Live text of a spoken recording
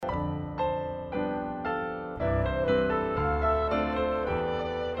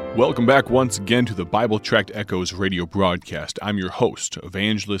Welcome back once again to the Bible Tract Echoes radio broadcast. I'm your host,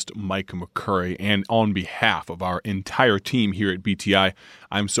 Evangelist Mike McCurry, and on behalf of our entire team here at BTI,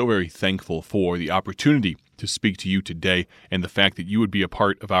 I'm so very thankful for the opportunity to speak to you today, and the fact that you would be a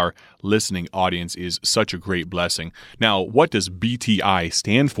part of our listening audience is such a great blessing. Now, what does BTI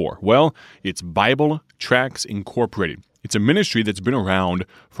stand for? Well, it's Bible Tracts Incorporated. It's a ministry that's been around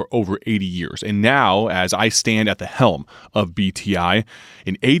for over 80 years. And now, as I stand at the helm of BTI,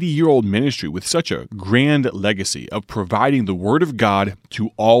 an 80-year-old ministry with such a grand legacy of providing the Word of God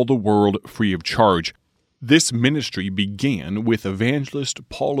to all the world free of charge. This ministry began with evangelist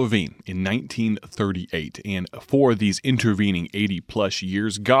Paul Levine in 1938, and for these intervening 80-plus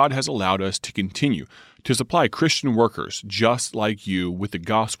years, God has allowed us to continue to supply Christian workers just like you with the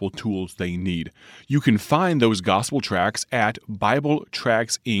gospel tools they need. You can find those gospel tracts at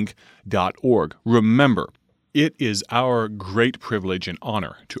BibleTractsInc.org. Remember, it is our great privilege and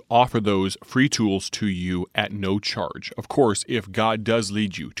honor to offer those free tools to you at no charge. Of course, if God does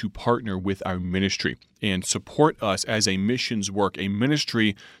lead you to partner with our ministry and support us as a missions work, a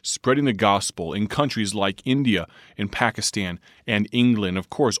ministry spreading the gospel in countries like India and Pakistan and England,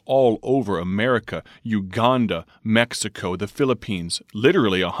 of course, all over America, Uganda, Mexico, the Philippines,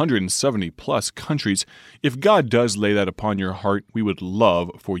 literally 170 plus countries. If God does lay that upon your heart, we would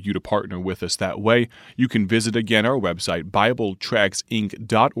love for you to partner with us that way. You can visit again our website,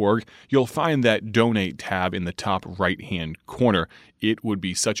 BibleTractsInc.org. You'll find that donate tab in the top right-hand corner. It would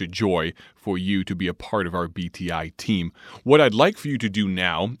be such a joy for you to be a part of our BTI team. What I'd like for you to do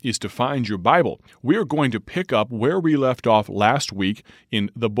now is to find your Bible. We are going to pick up where we left off last week in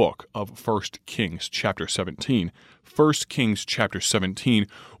the book of 1 Kings chapter 17. 1 Kings chapter 17,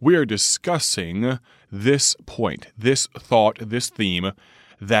 we are discussing this point, this thought, this theme,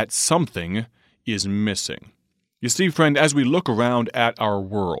 that something is missing. You see, friend, as we look around at our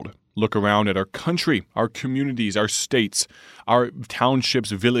world, look around at our country, our communities, our states, our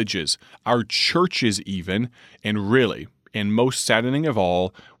townships, villages, our churches even, and really, and most saddening of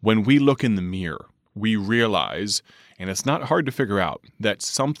all, when we look in the mirror, we realize, and it's not hard to figure out, that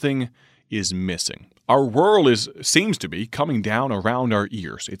something is missing. Our world seems to be coming down around our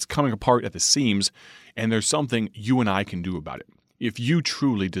ears. It's coming apart at the seams, and there's something you and I can do about it. If you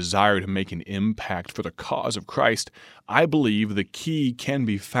truly desire to make an impact for the cause of Christ, I believe the key can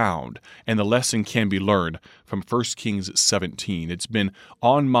be found and the lesson can be learned from 1 Kings 17. It's been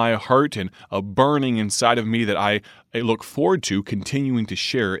on my heart and a burning inside of me that I look forward to continuing to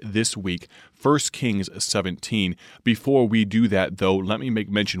share this week, 1 Kings 17. Before we do that, though, let me make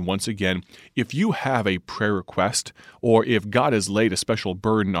mention once again, if you have a prayer request or if God has laid a special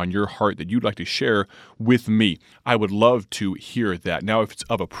burden on your heart that you'd like to share with me, I would love to hear that. Now, if it's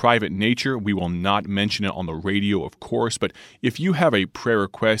of a private nature, we will not mention it on the radio, of course, but if you have a prayer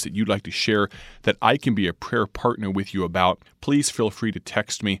request that you'd like to share that I can be a prayer partner with you about, please feel free to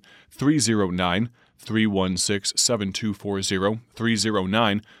text me 309-316-7240,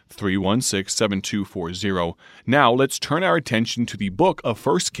 309-316-7240. Now, let's turn our attention to the book of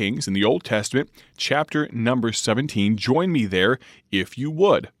 1 Kings in the Old Testament, chapter number 17. Join me there if you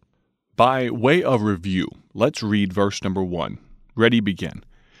would. By way of review, let's read verse number 1. Ready, begin.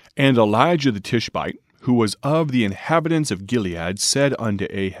 And Elijah the Tishbite, who was of the inhabitants of Gilead, said unto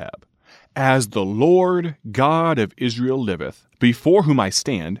Ahab, As the Lord God of Israel liveth, before whom I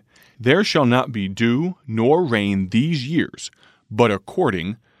stand, there shall not be dew nor rain these years, but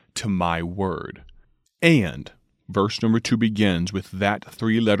according to my word. And, verse number 2 begins with that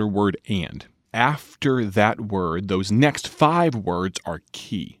three-letter word and. After that word, those next 5 words are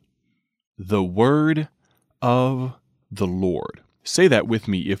key. The word of the Lord. Say that with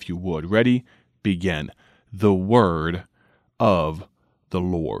me if you would. Ready? Begin. The word of the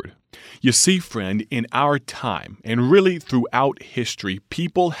Lord. You see, friend, in our time, and really throughout history,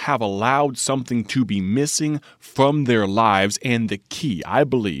 people have allowed something to be missing from their lives, and the key, I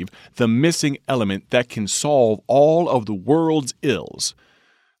believe, the missing element that can solve all of the world's ills,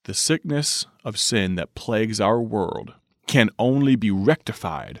 the sickness of sin that plagues our world, can only be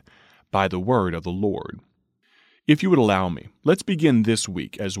rectified by the word of the Lord. If you would allow me, let's begin this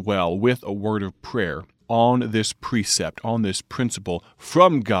week as well with a word of prayer on this precept, on this principle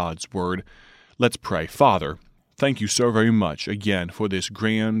from God's Word. Let's pray. Father, thank you so very much again for this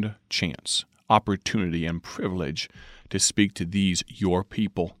grand chance, opportunity, and privilege to speak to these, your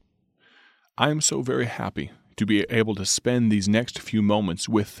people. I am so very happy to be able to spend these next few moments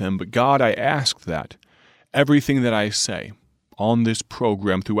with them, but God, I ask that everything that I say on this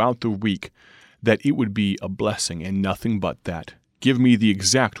program throughout the week, that it would be a blessing and nothing but that. Give me the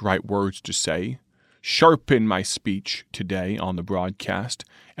exact right words to say, Sharpen my speech today on the broadcast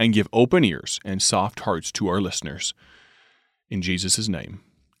and give open ears and soft hearts to our listeners. In Jesus' name,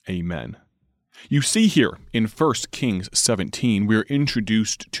 amen. You see here in 1 Kings 17, we're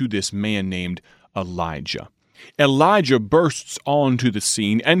introduced to this man named Elijah. Elijah bursts onto the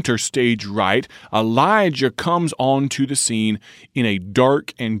scene. Enter stage right. Elijah comes onto the scene in a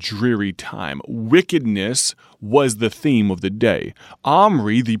dark and dreary time. Wickedness was the theme of the day.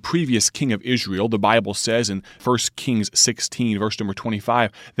 Omri, the previous king of Israel, the Bible says in 1 Kings 16, verse number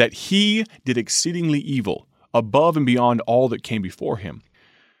 25, that he did exceedingly evil, above and beyond all that came before him.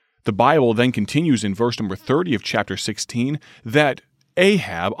 The Bible then continues in verse number 30 of chapter 16 that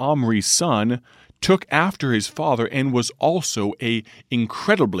Ahab, Omri's son, took after his father and was also an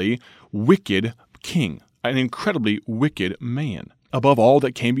incredibly wicked king, an incredibly wicked man, above all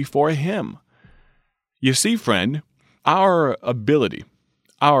that came before him. You see, friend, our ability,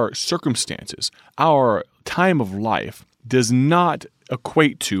 our circumstances, our time of life does not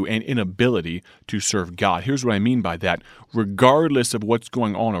equate to an inability to serve God. Here's what I mean by that. Regardless of what's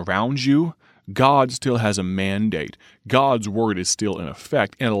going on around you, God still has a mandate. God's word is still in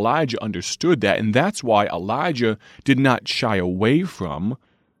effect. And Elijah understood that. And that's why Elijah did not shy away from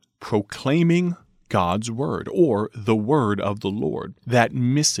proclaiming God's word or the word of the Lord, that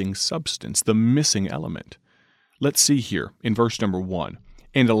missing substance, the missing element. Let's see here in verse number 1.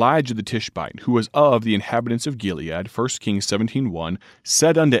 And Elijah the Tishbite, who was of the inhabitants of Gilead, 1 Kings 17:1,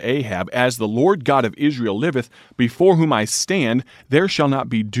 said unto Ahab, As the Lord God of Israel liveth, before whom I stand, there shall not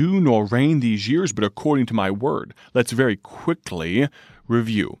be dew nor rain these years, but according to my word. Let's very quickly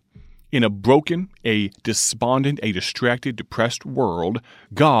review. In a broken, a despondent, a distracted, depressed world,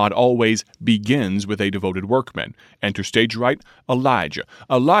 God always begins with a devoted workman. Enter stage right, Elijah.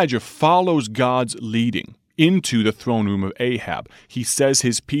 Elijah follows God's leading into the throne room of Ahab. He says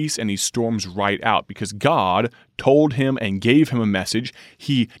his piece and he storms right out because God told him and gave him a message.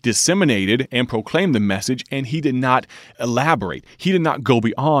 He disseminated and proclaimed the message, and he did not elaborate. He did not go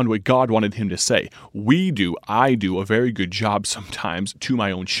beyond what God wanted him to say. I do a very good job sometimes, to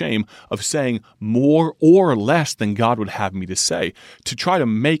my own shame, of saying more or less than God would have me to say, to try to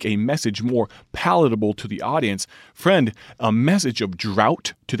make a message more palatable to the audience. Friend, a message of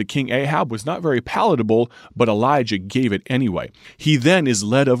drought to the king Ahab was not very palatable, but Elijah gave it anyway. He then is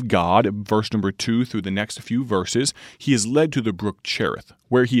led of God, verse number 2 through the next few verses. He is led to the brook Cherith,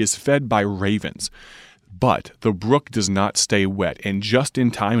 where he is fed by ravens. But the brook does not stay wet, and just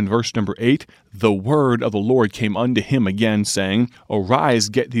in time, in verse number 8, the word of the Lord came unto him again, saying, Arise,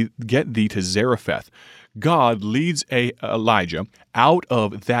 get thee to Zarephath. God leads Elijah out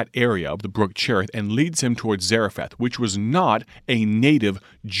of that area of the brook Cherith and leads him towards Zarephath, which was not a native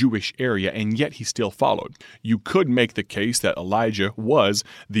Jewish area, and yet he still followed. You could make the case that Elijah was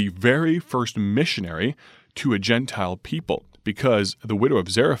the very first missionary to a Gentile people, because the widow of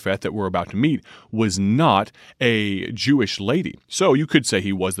Zarephath that we're about to meet was not a Jewish lady. So you could say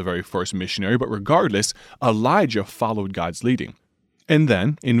he was the very first missionary, but regardless, Elijah followed God's leading. And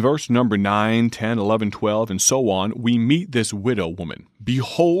then, in verse number 9, 10, 11, 12, and so on, we meet this widow woman.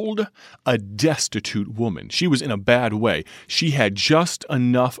 Behold, a destitute woman. She was in a bad way. She had just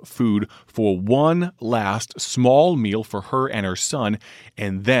enough food for one last small meal for her and her son.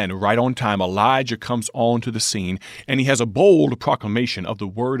 And then, right on time, Elijah comes onto the scene, and he has a bold proclamation of the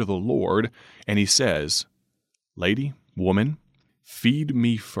word of the Lord. And he says, Lady, woman, feed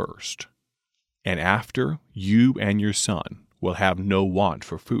me first, and after you and your son will have no want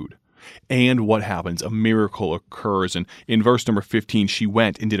for food. And what happens? A miracle occurs. And in verse number 15, she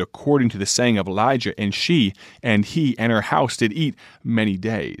went and did according to the saying of Elijah, and she and he and her house did eat many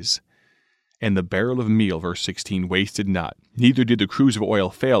days. And the barrel of meal, verse 16, wasted not, neither did the cruse of oil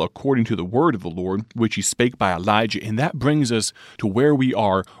fail, according to the word of the Lord, which he spake by Elijah. And that brings us to where we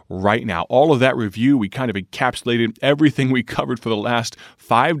are right now. All of that review, we kind of encapsulated everything we covered for the last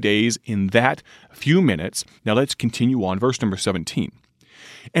 5 days in that few minutes. Now let's continue on. Verse number 17.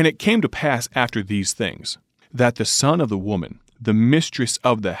 And it came to pass after these things, that the son of the woman, the mistress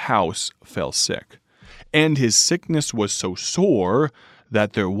of the house, fell sick. And his sickness was so sore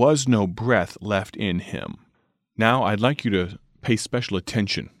that there was no breath left in him. Now, I'd like you to pay special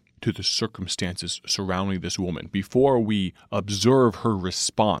attention to the circumstances surrounding this woman before we observe her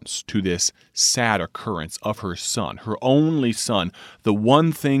response to this sad occurrence of her son, her only son, the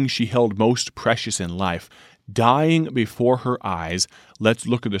one thing she held most precious in life, dying before her eyes. Let's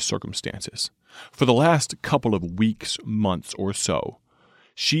look at the circumstances. For the last couple of weeks, months or so,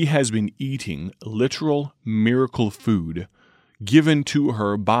 she has been eating literal miracle food given to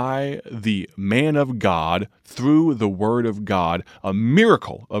her by the man of God through the word of God, a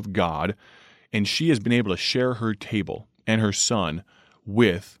miracle of God, and she has been able to share her table and her son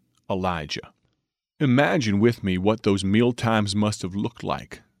with Elijah. Imagine with me what those meal times must have looked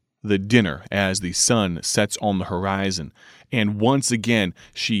like. The dinner as the sun sets on the horizon, and once again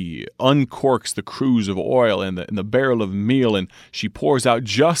she uncorks the cruse of oil and the barrel of meal, and she pours out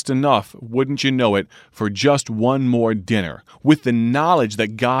just enough, wouldn't you know it, for just one more dinner, with the knowledge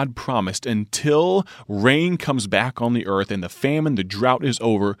that God promised until rain comes back on the earth and the famine, the drought is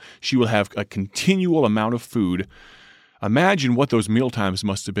over, she will have a continual amount of food. Imagine what those mealtimes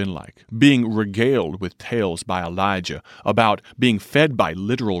must have been like, being regaled with tales by Elijah about being fed by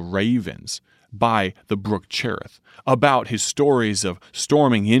literal ravens by the brook Cherith, about his stories of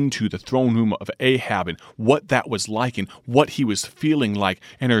storming into the throne room of Ahab and what that was like and what he was feeling like,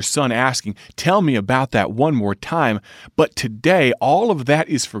 and her son asking, "Tell me about that one more time." But today, all of that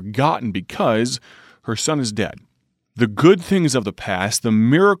is forgotten because her son is dead. The good things of the past, the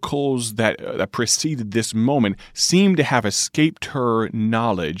miracles that preceded this moment, seem to have escaped her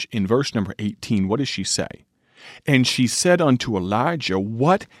knowledge. In verse number 18, what does she say? And she said unto Elijah,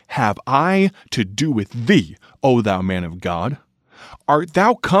 "What have I to do with thee, O thou man of God? Art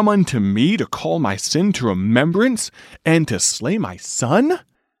thou come unto me to call my sin to remembrance and to slay my son?"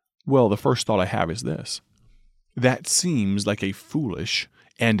 Well, the first thought I have is this. That seems like a foolish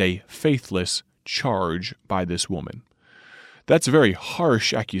and a faithless charge by this woman. That's a very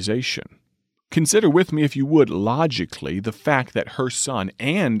harsh accusation. Consider with me, if you would, logically, the fact that her son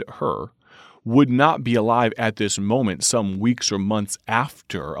and her would not be alive at this moment some weeks or months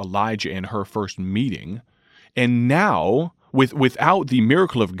after Elijah and her first meeting. And now, without the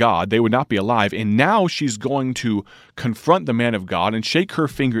miracle of God, they would not be alive. And now she's going to confront the man of God and shake her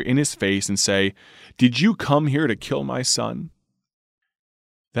finger in his face and say, "Did you come here to kill my son?"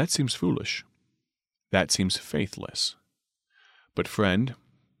 That seems foolish. That seems faithless. But friend,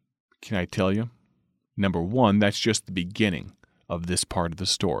 can I tell you? Number one, that's just the beginning of this part of the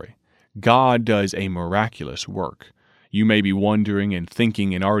story. God does a miraculous work. You may be wondering and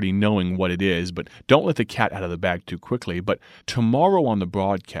thinking and already knowing what it is, but don't let the cat out of the bag too quickly. But tomorrow on the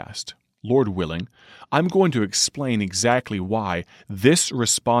broadcast, Lord willing, I'm going to explain exactly why this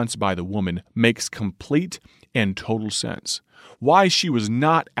response by the woman makes complete and total sense. Why she was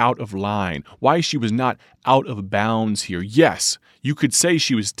not out of line, why she was not out of bounds here. Yes, you could say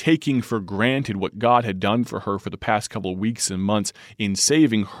she was taking for granted what God had done for her for the past couple of weeks and months in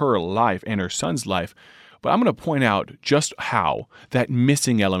saving her life and her son's life. But I'm going to point out just how that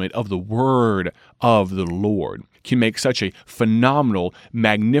missing element of the word of the Lord can make such a phenomenal,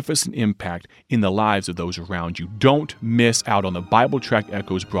 magnificent impact in the lives of those around you. Don't miss out on the Bible Tract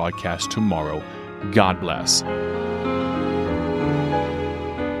Echoes broadcast tomorrow. God bless.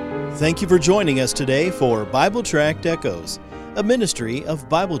 Thank you for joining us today for Bible Tract Echoes, a ministry of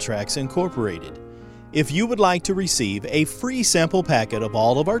Bible Tracts Incorporated. If you would like to receive a free sample packet of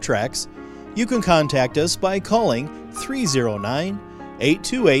all of our tracts, you can contact us by calling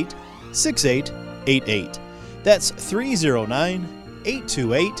 309-828-6888. That's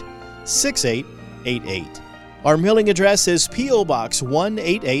 309-828-6888. Our mailing address is P.O. Box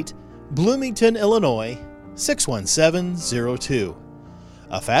 188, Bloomington, Illinois, 61702.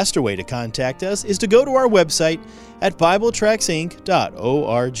 A faster way to contact us is to go to our website at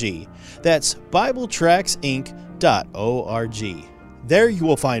BibleTractsInc.org. That's BibleTractsInc.org. There you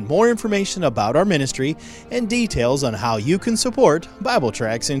will find more information about our ministry and details on how you can support Bible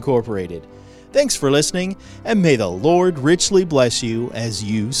Tracts Incorporated. Thanks for listening, and may the Lord richly bless you as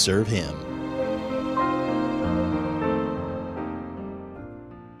you serve Him.